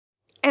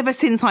ever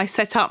since I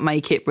set up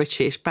Make It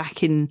British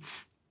back in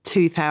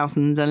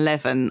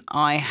 2011,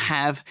 I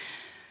have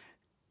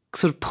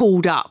sort of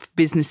pulled up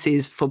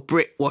businesses for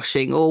Brit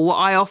washing, or what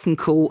I often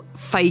call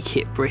Fake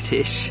It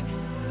British.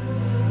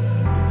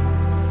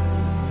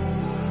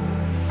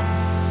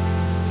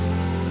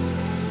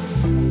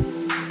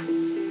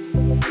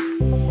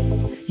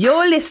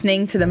 You're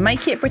listening to the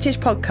Make It British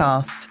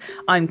podcast.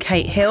 I'm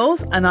Kate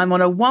Hills and I'm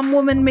on a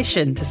one-woman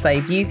mission to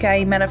save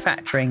UK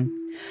manufacturing.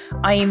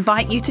 I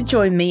invite you to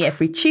join me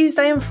every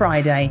Tuesday and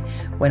Friday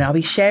when I'll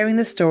be sharing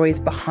the stories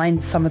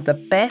behind some of the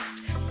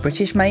best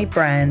British-made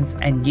brands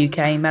and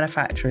UK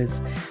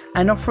manufacturers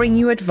and offering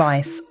you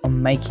advice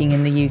on making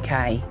in the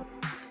UK.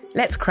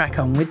 Let's crack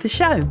on with the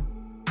show.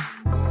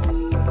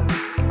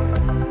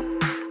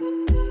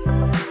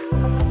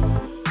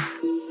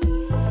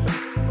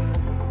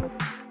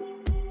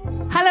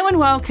 Hello and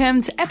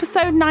welcome to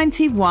episode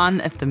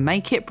 91 of the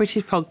Make It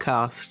British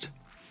podcast.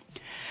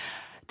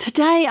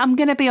 Today I'm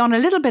going to be on a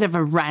little bit of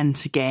a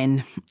rant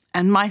again,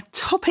 and my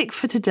topic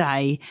for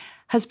today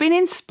has been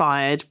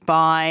inspired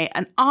by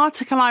an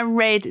article I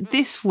read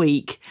this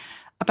week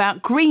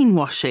about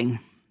greenwashing.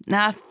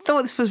 Now, I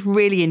thought this was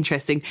really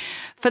interesting.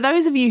 For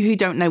those of you who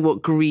don't know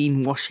what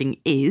greenwashing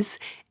is,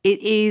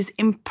 it is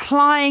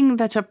implying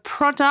that a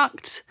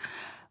product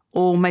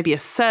or maybe a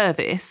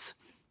service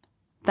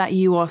that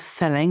you are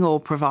selling or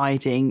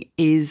providing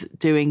is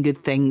doing good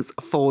things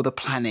for the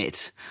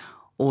planet,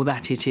 or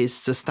that it is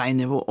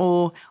sustainable,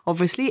 or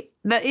obviously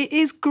that it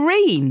is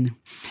green.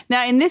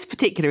 Now, in this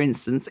particular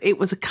instance, it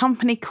was a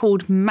company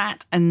called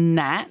Matt and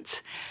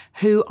Nat,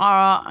 who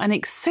are an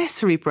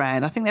accessory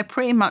brand. I think they're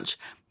pretty much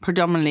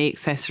predominantly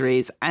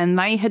accessories, and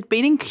they had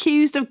been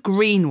accused of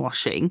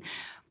greenwashing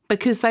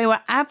because they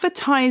were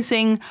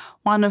advertising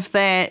one of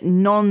their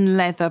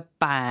non-leather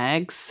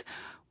bags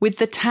with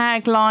the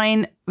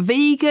tagline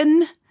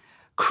vegan,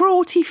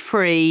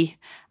 cruelty-free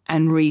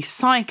and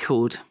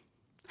recycled.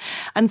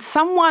 And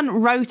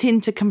someone wrote in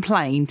to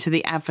complain to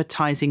the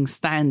Advertising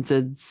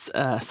Standards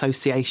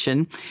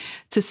Association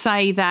to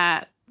say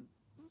that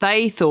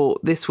they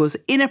thought this was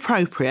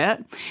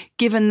inappropriate,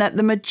 given that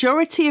the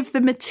majority of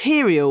the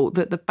material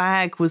that the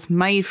bag was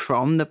made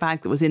from, the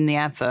bag that was in the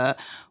advert,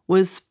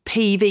 was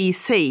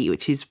PVC,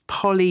 which is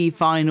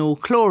polyvinyl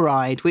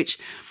chloride, which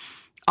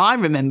I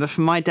remember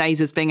from my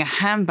days as being a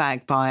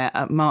handbag buyer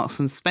at Marks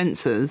and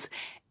Spencer's,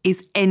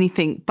 is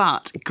anything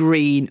but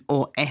green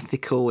or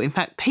ethical. In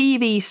fact,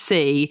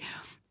 PVC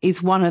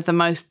is one of the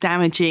most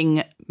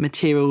damaging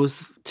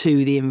materials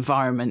to the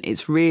environment.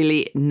 It's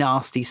really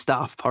nasty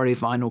stuff,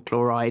 polyvinyl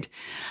chloride.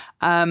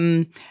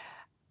 And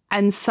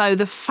so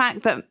the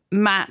fact that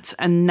Matt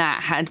and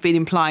Nat had been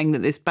implying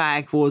that this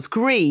bag was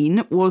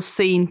green was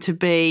seen to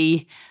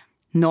be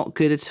not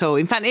good at all.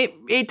 In fact,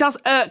 it does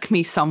irk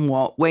me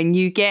somewhat when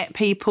you get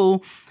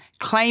people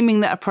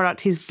claiming that a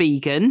product is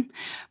vegan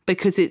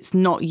because it's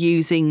not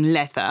using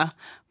leather,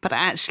 but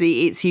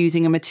actually it's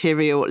using a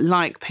material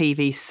like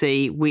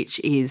PVC, which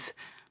is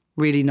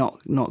really not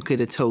good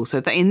at all. So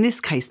in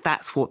this case,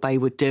 that's what they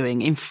were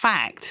doing. In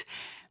fact,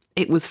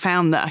 it was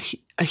found that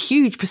a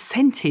huge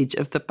percentage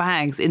of the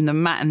bags in the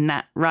Matt and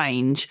Nat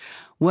range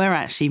were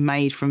actually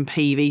made from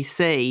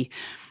PVC.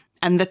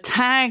 And the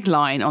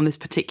tagline on this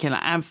particular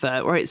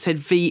advert, where it said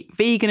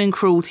vegan and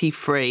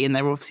cruelty-free, and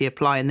they were obviously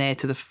applying there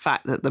to the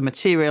fact that the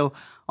material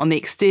on the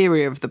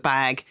exterior of the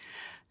bag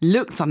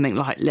looked something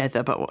like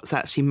leather, but what's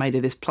actually made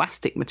of this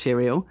plastic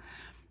material,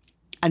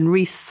 and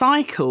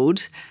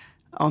recycled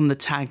on the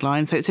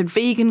tagline. So it said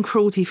vegan,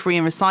 cruelty-free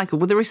and recycled.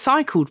 Well, the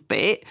recycled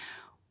bit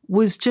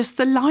was just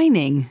the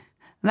lining.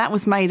 That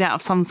was made out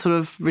of some sort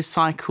of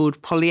recycled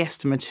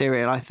polyester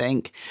material, I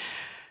think.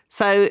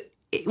 So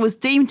it was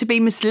deemed to be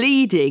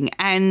misleading,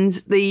 and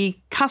the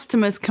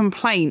customer's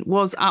complaint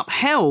was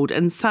upheld.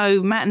 And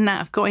so Matt and Nat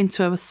have got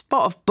into a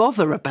spot of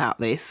bother about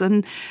this,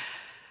 and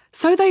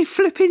so they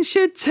flipping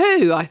should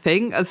too, I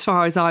think, as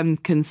far as I'm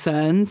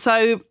concerned.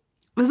 So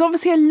there's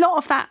obviously a lot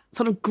of that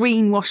sort of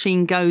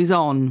greenwashing goes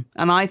on,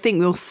 and I think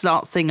we'll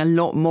start seeing a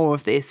lot more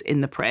of this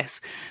in the press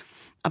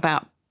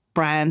about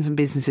brands and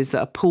businesses that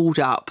are pulled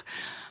up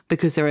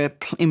because they're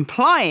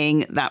implying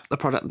that the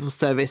product or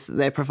service that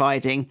they're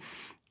providing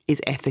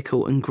is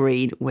ethical and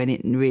green, when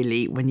it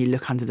really, when you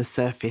look under the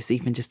surface,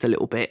 even just a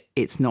little bit,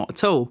 it's not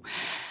at all.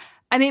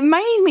 And it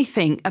made me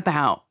think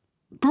about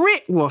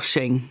Brit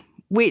washing,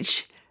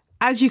 which,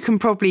 as you can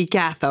probably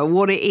gather,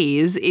 what it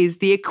is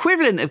the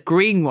equivalent of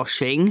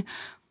greenwashing,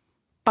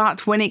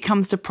 but when it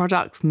comes to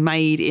products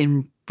made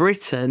in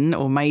Britain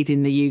or made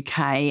in the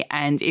UK,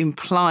 and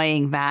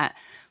implying that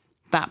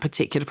that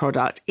particular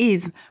product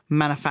is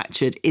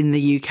manufactured in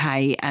the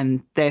UK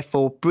and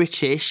therefore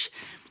British,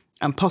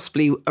 and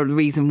possibly a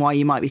reason why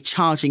you might be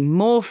charging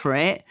more for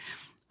it,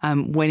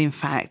 when in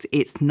fact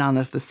it's none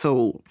of the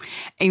sort.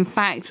 In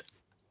fact,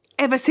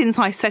 ever since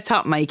I set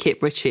up Make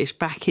It British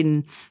back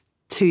in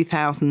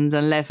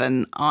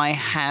 2011, I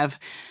have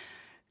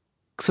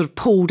sort of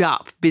pulled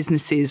up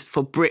businesses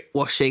for Brit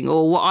washing,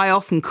 or what I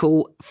often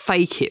call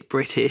Fake It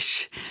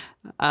British.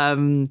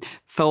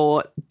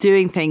 for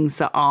doing things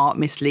that are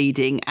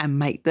misleading and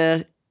make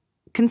the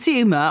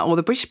consumer or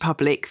the British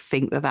public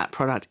think that that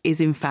product is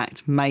in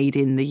fact made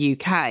in the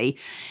UK.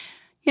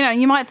 You know,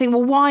 you might think,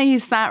 well, why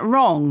is that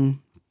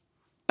wrong?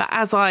 But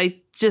as I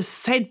just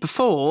said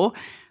before,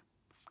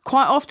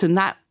 quite often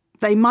that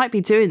they might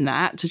be doing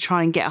that to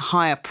try and get a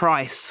higher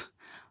price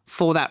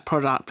for that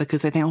product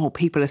because they think, oh,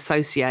 people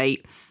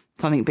associate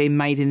something being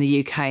made in the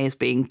UK as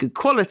being good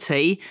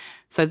quality.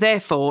 So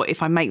therefore,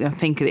 if I make them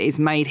think that it is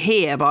made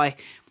here by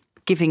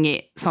giving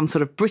it some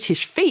sort of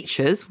British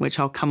features, which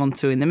I'll come on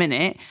to in a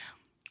minute,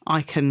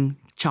 I can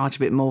charge a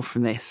bit more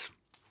from this.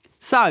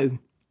 So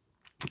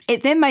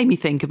it then made me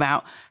think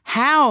about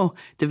how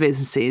do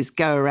businesses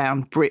go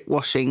around Brit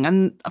washing,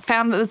 and I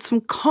found that there's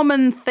some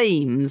common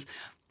themes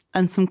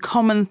and some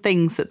common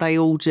things that they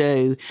all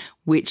do,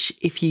 which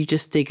if you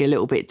just dig a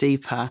little bit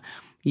deeper,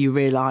 you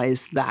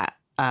realise that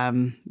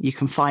you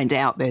can find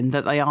out then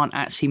that they aren't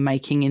actually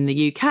making in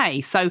the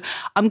UK. So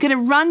I'm going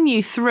to run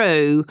you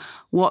through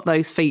what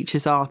those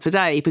features are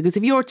today, because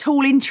if you're at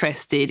all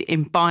interested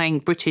in buying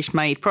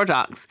British-made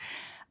products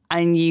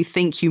and you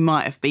think you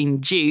might have been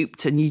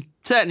duped, and you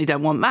certainly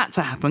don't want that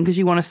to happen because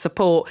you want to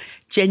support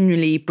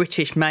genuinely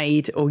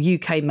British-made or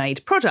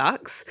UK-made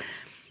products,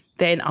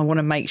 then I want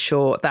to make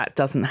sure that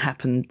doesn't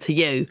happen to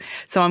you.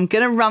 So I'm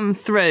going to run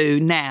through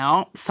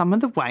now some of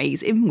the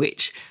ways in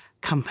which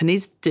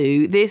companies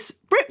do this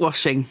Brit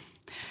washing.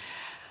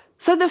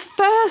 So the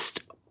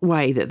first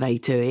way that they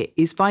do it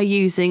is by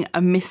using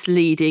a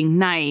misleading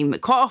name,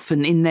 quite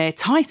often in their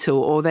title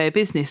or their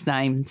business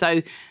name.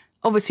 So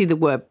obviously the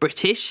word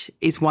British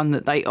is one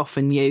that they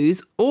often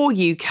use, or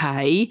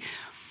UK,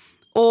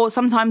 or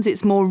sometimes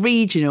it's more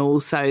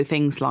regional. So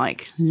things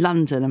like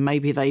London, and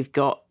maybe they've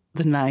got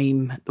the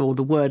name or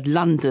the word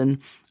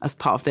London as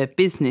part of their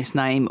business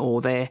name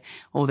or their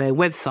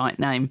website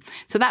name.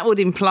 So that would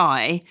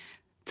imply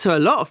to a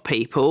lot of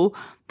people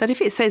that if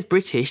it says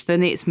British,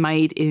 then it's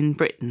made in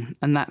Britain,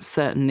 and that's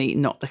certainly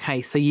not the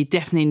case. So you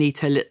definitely need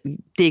to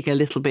dig a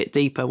little bit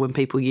deeper when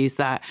people use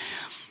that.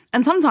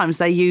 And sometimes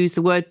they use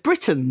the word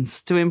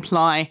Britons to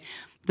imply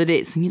that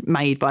it's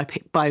made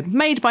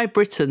by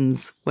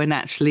Britons, when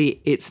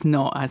actually it's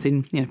not, as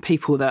in, you know,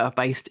 people that are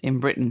based in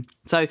Britain.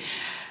 So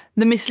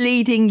the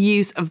misleading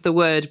use of the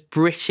word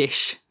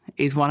British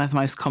is one of the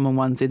most common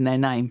ones in their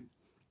name.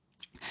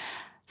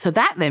 So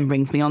that then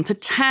brings me on to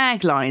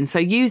taglines. So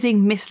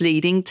using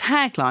misleading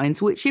taglines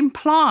which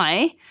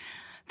imply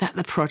that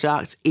the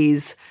product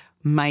is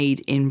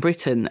made in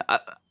Britain.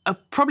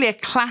 Probably a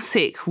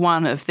classic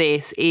one of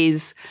this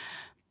is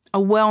a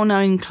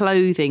well-known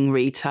clothing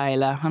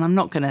retailer, and I'm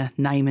not going to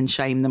name and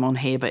shame them on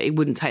here, but it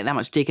wouldn't take that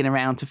much digging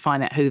around to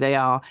find out who they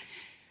are,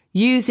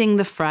 using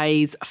the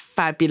phrase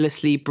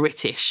fabulously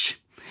British.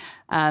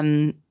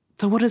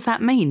 So what does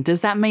that mean?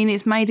 Does that mean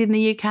it's made in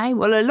the UK?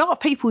 Well, a lot of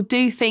people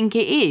do think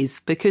it is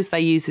because they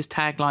use this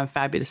tagline,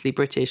 fabulously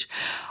British.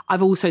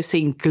 I've also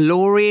seen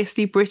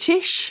gloriously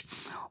British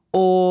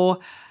or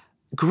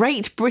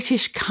Great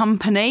British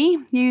Company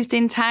used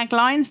in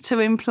taglines to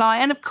imply,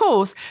 and of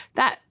course,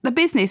 that the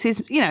business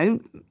is, you know,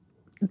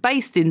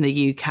 based in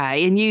the UK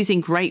and using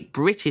Great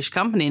British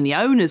Company, and the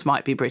owners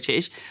might be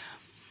British,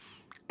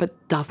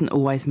 but doesn't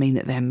always mean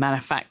that they're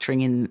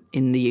manufacturing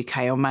in the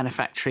UK or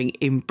manufacturing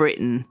in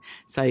Britain.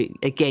 So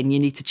again, you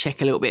need to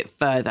check a little bit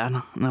further,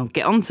 and I'll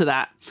get onto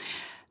that.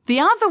 The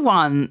other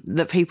one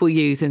that people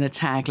use in a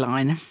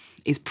tagline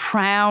is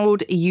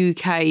proud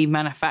UK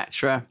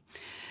manufacturer.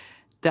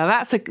 Now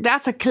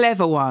that's a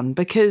clever one,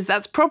 because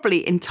that's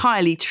probably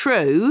entirely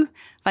true.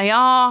 They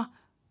are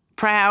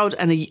proud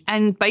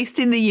and based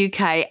in the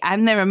UK,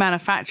 and they're a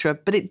manufacturer,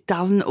 but it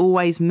doesn't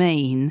always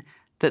mean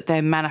that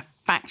their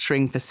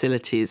manufacturing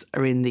facilities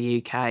are in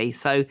the UK.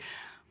 So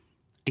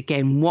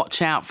again,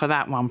 watch out for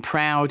that one,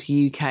 proud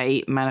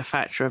UK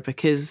manufacturer,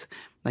 because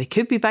they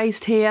could be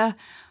based here,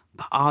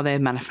 but are there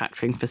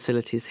manufacturing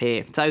facilities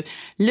here? So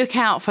look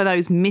out for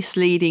those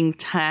misleading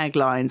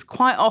taglines,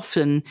 quite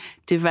often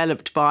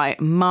developed by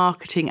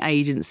marketing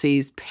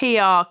agencies,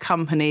 PR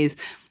companies,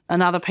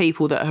 and other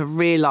people that have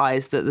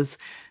realised that there's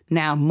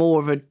now more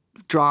of a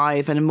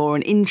drive and more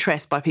an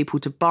interest by people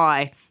to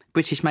buy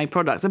British-made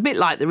products, a bit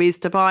like there is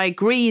to buy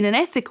green and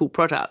ethical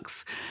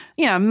products.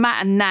 You know,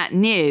 Matt and Nat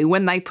knew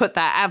when they put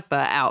that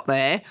advert out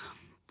there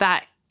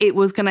that it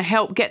was going to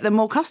help get them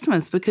more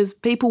customers, because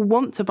people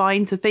want to buy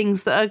into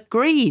things that are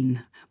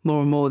green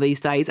more and more these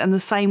days, and the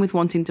same with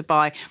wanting to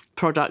buy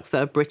products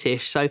that are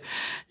British. So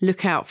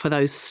look out for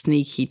those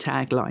sneaky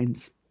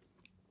taglines.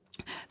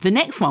 The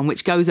next one,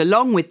 which goes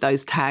along with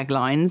those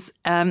taglines,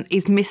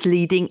 is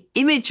misleading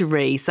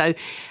imagery. So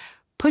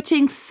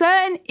putting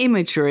certain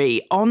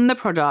imagery on the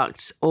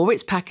product or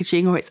its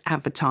packaging or its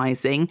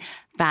advertising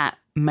that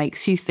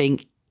makes you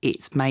think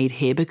it's made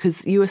here,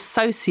 because you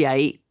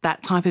associate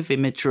that type of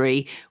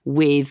imagery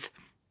with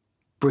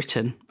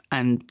Britain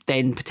and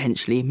then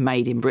potentially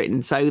made in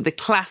Britain. So the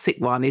classic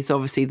one is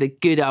obviously the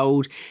good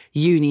old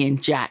Union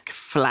Jack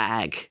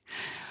flag.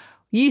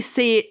 You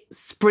see it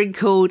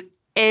sprinkled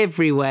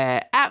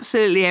everywhere,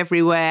 absolutely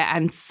everywhere.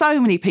 And so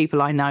many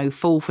people I know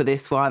fall for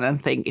this one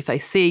and think if they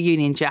see a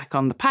Union Jack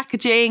on the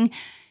packaging,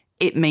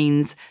 it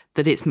means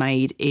that it's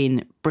made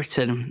in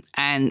Britain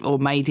or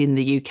made in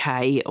the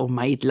UK or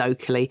made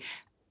locally.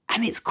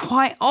 And it's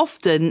quite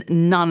often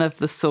none of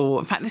the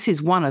sort. In fact, this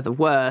is one of the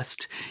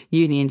worst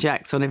Union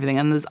Jacks on everything.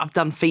 And I've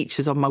done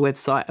features on my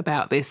website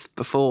about this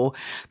before.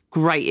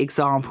 Great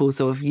examples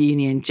of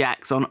Union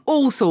Jacks on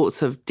all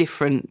sorts of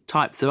different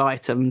types of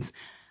items.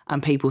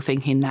 And people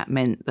thinking that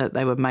meant that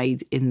they were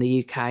made in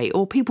the UK.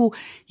 Or people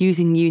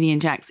using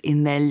Union Jacks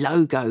in their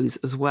logos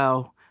as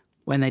well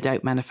when they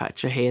don't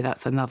manufacture here.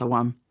 That's another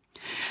one.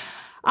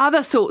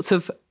 Other sorts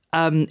of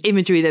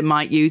imagery they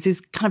might use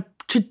is kind of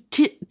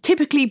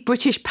typically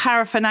British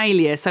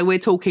paraphernalia. So we're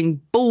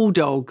talking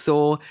bulldogs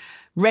or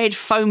red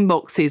phone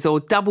boxes or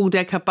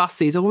double-decker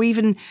buses or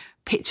even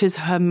pictures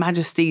of Her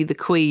Majesty the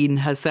Queen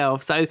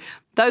herself. So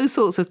those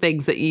sorts of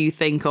things that you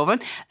think of.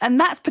 And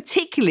that's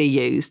particularly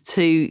used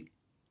to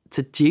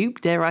dupe,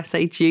 dare I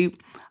say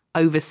dupe,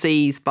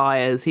 overseas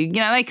buyers who,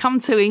 they come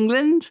to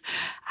England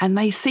and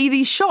they see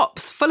these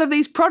shops full of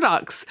these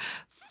products,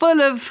 full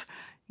of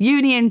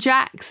Union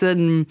Jacks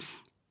and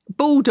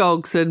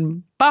bulldogs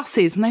and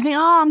buses, and they think,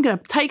 I'm going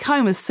to take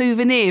home a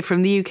souvenir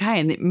from the UK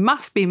and it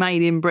must be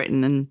made in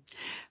Britain. And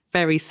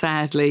very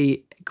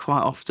sadly,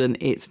 quite often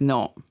it's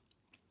not.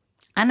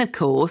 And of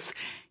course,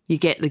 you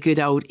get the good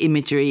old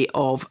imagery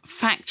of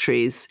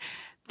factories.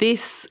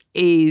 This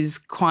is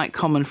quite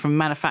common from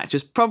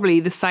manufacturers, probably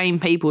the same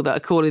people that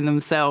are calling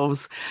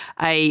themselves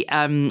a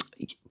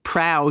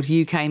proud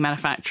UK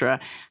manufacturer,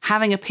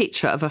 having a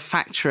picture of a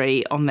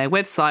factory on their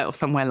website or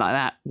somewhere like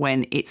that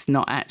when it's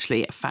not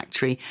actually a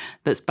factory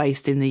that's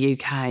based in the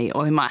UK.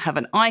 Or they might have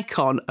an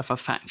icon of a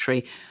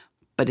factory,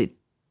 but it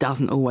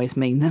doesn't always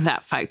mean that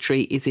that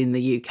factory is in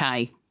the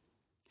UK.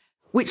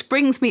 Which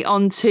brings me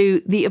on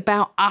to the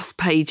About Us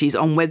pages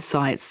on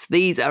websites.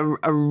 These are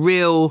a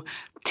real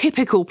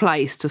typical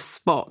place to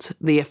spot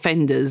the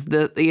offenders,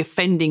 the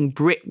offending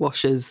Brit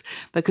washers,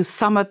 because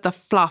some of the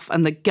fluff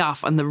and the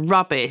guff and the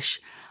rubbish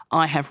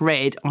I have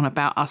read on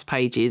About Us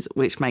pages,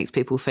 which makes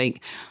people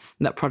think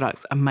that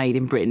products are made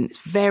in Britain. It's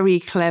very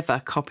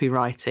clever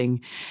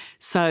copywriting.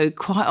 So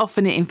quite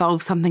often it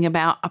involves something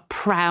about a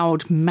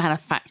proud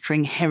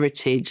manufacturing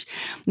heritage.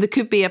 There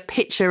could be a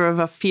picture of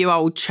a few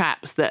old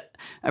chaps that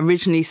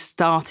originally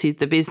started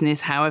the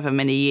business however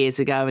many years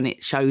ago, and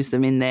it shows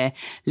them in their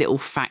little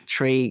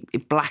factory,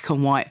 black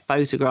and white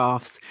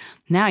photographs.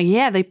 Now,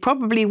 yeah, they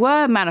probably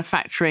were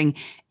manufacturing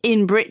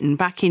in Britain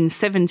back in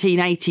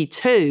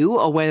 1782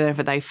 or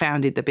wherever they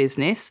founded the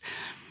business.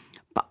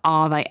 But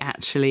are they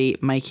actually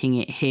making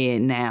it here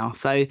now?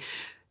 So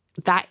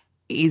that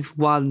is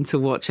one to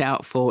watch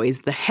out for,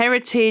 is the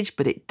heritage,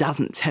 but it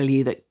doesn't tell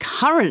you that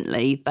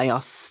currently they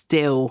are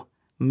still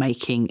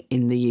making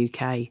in the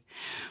UK.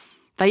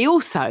 They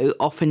also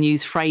often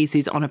use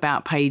phrases on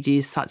About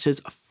pages such as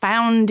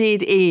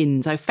founded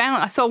in. So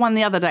I saw one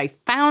the other day,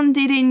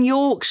 founded in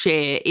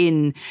Yorkshire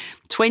in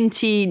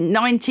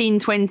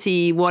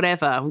 1920,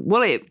 whatever.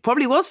 Well, it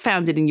probably was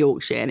founded in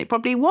Yorkshire and it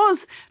probably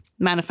was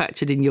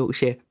manufactured in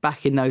Yorkshire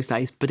back in those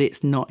days, but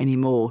it's not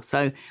anymore.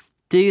 So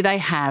do they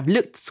have,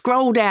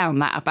 scroll down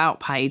that About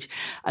page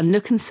and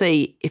look and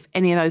see if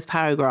any of those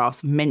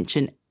paragraphs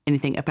mention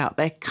anything about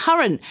their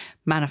current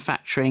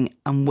manufacturing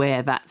and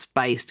where that's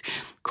based.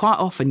 Quite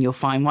often you'll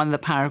find one of the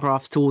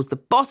paragraphs towards the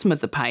bottom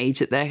of the page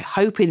that they're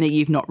hoping that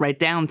you've not read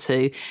down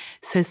to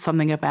says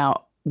something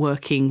about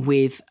working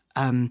with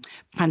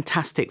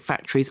fantastic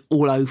factories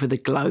all over the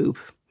globe.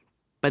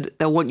 But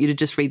they'll want you to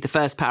just read the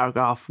first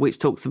paragraph, which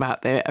talks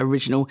about their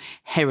original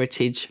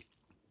heritage.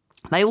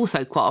 They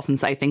also quite often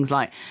say things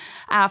like,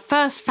 our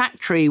first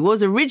factory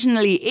was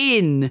originally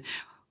in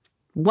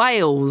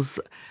Wales.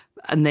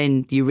 And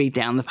then you read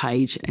down the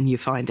page and you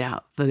find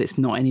out that it's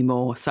not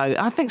anymore. So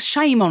I think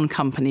shame on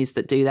companies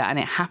that do that, and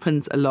it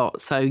happens a lot.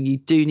 So you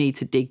do need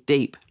to dig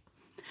deep.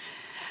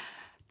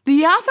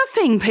 The other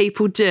thing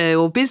people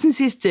do or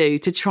businesses do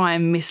to try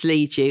and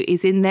mislead you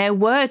is in their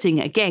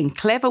wording. Again,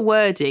 clever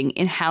wording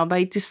in how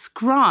they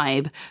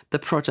describe the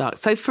product.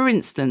 So for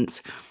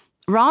instance,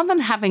 rather than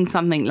having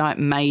something like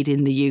made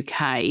in the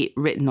UK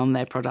written on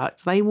their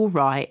product, they will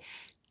write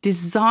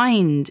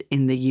designed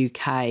in the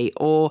UK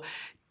or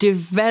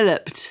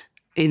developed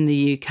in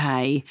the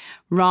UK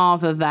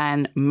rather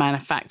than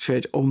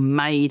manufactured or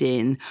made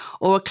in.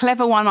 Or a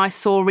clever one I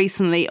saw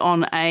recently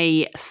on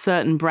a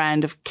certain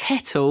brand of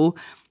kettle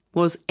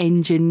was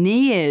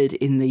engineered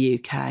in the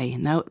UK.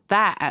 Now,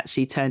 that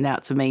actually turned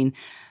out to mean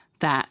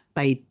that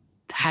they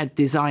had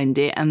designed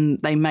it and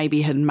they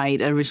maybe had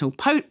made an original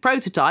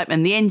prototype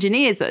and the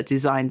engineers that had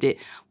designed it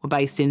were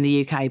based in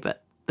the UK,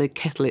 but the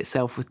kettle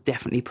itself was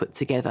definitely put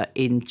together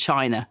in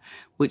China,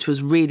 which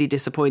was really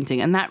disappointing.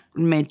 And that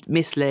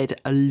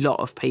misled a lot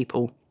of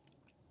people.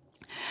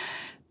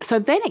 So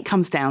then it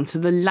comes down to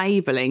the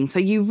labelling. So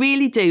you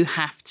really do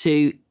have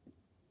to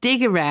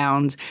dig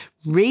around,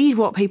 read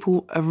what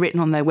people have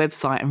written on their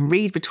website and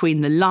read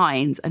between the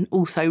lines and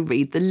also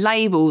read the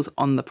labels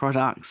on the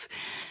products.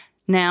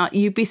 Now,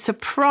 you'd be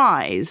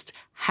surprised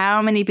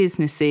how many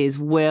businesses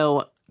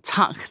will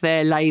tuck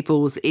their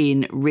labels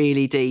in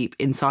really deep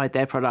inside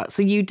their product.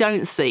 So you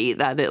don't see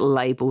that little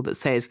label that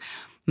says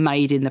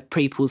made in the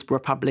People's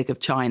Republic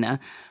of China,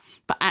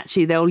 but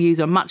actually they'll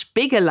use a much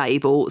bigger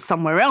label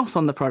somewhere else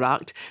on the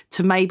product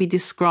to maybe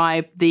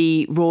describe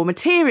the raw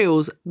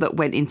materials that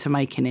went into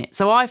making it.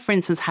 So I, for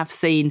instance, have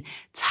seen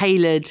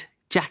tailored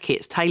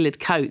jackets, tailored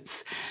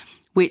coats,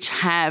 which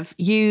have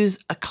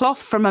used a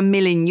cloth from a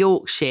mill in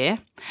Yorkshire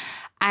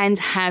and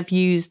have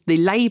used the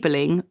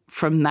labelling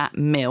from that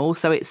mill.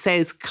 So it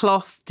says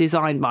cloth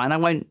designed by, and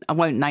I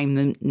won't name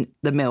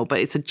the mill, but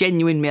it's a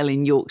genuine mill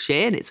in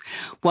Yorkshire and it's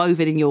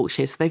woven in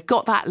Yorkshire. So they've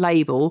got that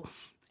label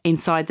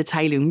inside the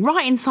tailoring,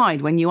 right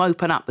inside when you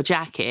open up the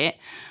jacket,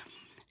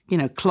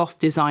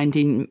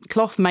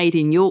 cloth made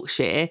in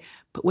Yorkshire.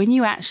 But when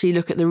you actually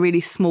look at the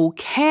really small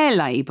care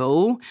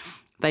label,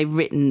 they've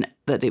written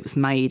that it was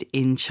made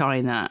in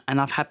China.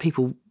 And I've had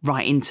people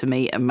write into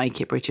me and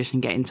Make It British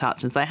and get in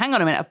touch and say, hang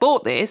on a minute, I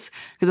bought this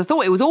because I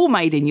thought it was all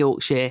made in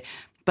Yorkshire.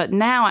 But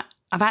now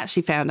I've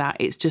actually found out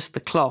it's just the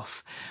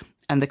cloth.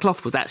 And the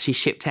cloth was actually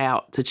shipped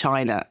out to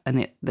China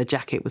and the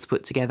jacket was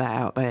put together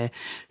out there.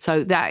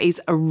 So that is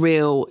a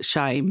real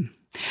shame.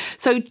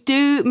 So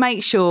do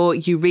make sure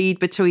you read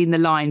between the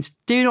lines.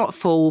 Do not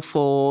fall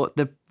for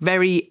the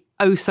very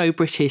so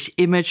British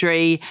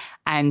imagery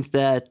and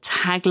the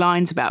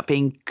taglines about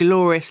being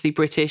gloriously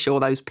British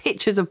or those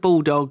pictures of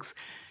bulldogs.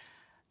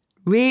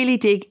 Really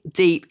dig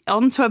deep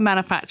onto a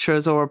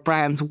manufacturer's or a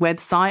brand's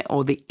website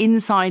or the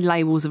inside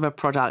labels of a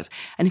product.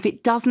 And if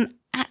it doesn't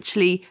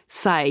actually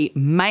say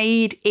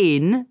made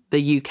in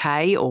the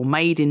UK or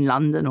made in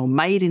London or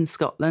made in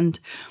Scotland,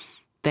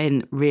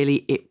 then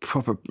really it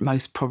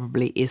most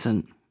probably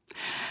isn't.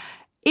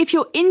 If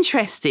you're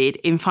interested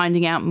in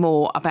finding out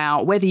more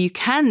about whether you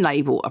can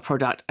label a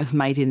product as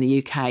made in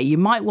the UK, you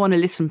might want to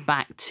listen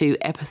back to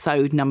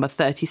episode number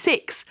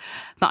 36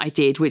 that I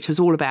did, which was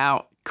all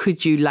about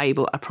could you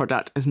label a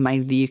product as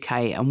made in the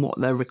UK and what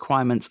the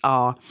requirements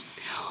are.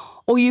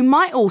 Or you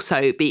might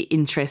also be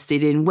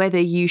interested in whether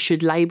you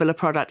should label a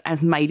product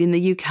as made in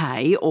the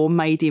UK or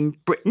made in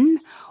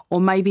Britain, or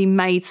maybe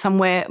made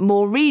somewhere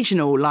more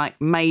regional, like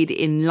made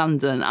in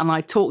London. And I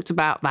talked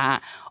about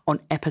that on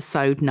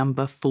episode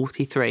number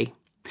 43.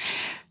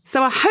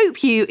 So I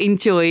hope you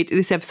enjoyed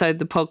this episode of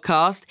the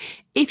podcast.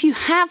 If you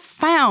have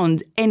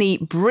found any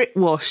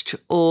Brit-washed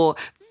or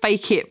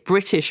fake it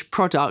British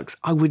products,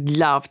 I would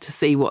love to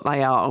see what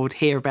they are. I would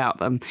hear about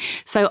them.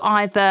 So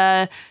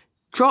either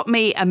drop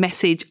me a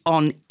message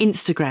on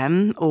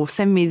Instagram or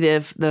send me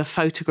the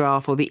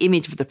photograph or the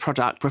image of the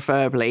product,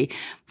 preferably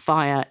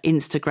via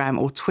Instagram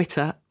or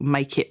Twitter,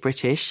 Make It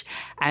British,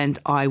 and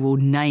I will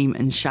name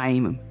and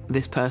shame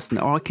this person.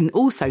 Or I can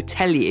also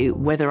tell you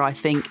whether I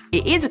think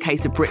it is a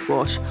case of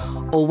Britwash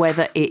or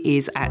whether it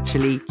is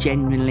actually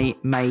genuinely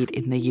made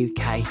in the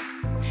UK.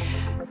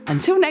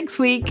 Until next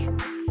week,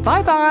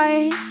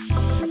 bye-bye.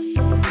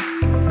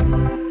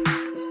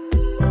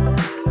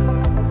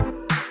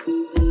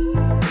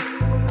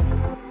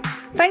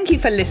 Thank you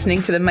for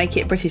listening to the Make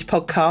It British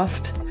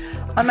podcast.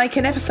 I make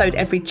an episode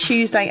every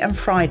Tuesday and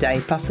Friday,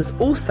 plus there's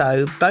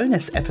also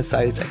bonus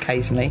episodes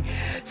occasionally.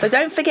 So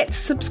don't forget to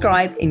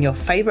subscribe in your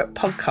favourite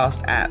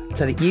podcast app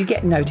so that you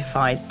get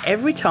notified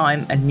every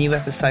time a new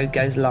episode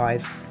goes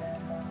live.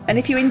 And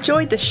if you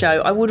enjoyed the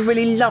show, I would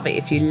really love it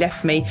if you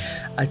left me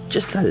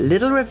just a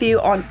little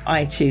review on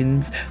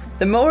iTunes.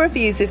 The more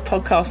reviews this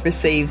podcast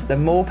receives, the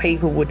more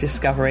people will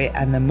discover it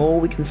and the more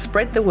we can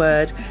spread the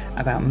word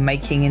about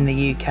making in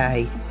the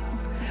UK.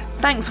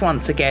 Thanks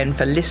once again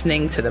for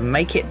listening to the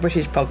Make It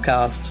British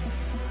podcast.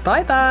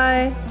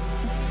 Bye-bye.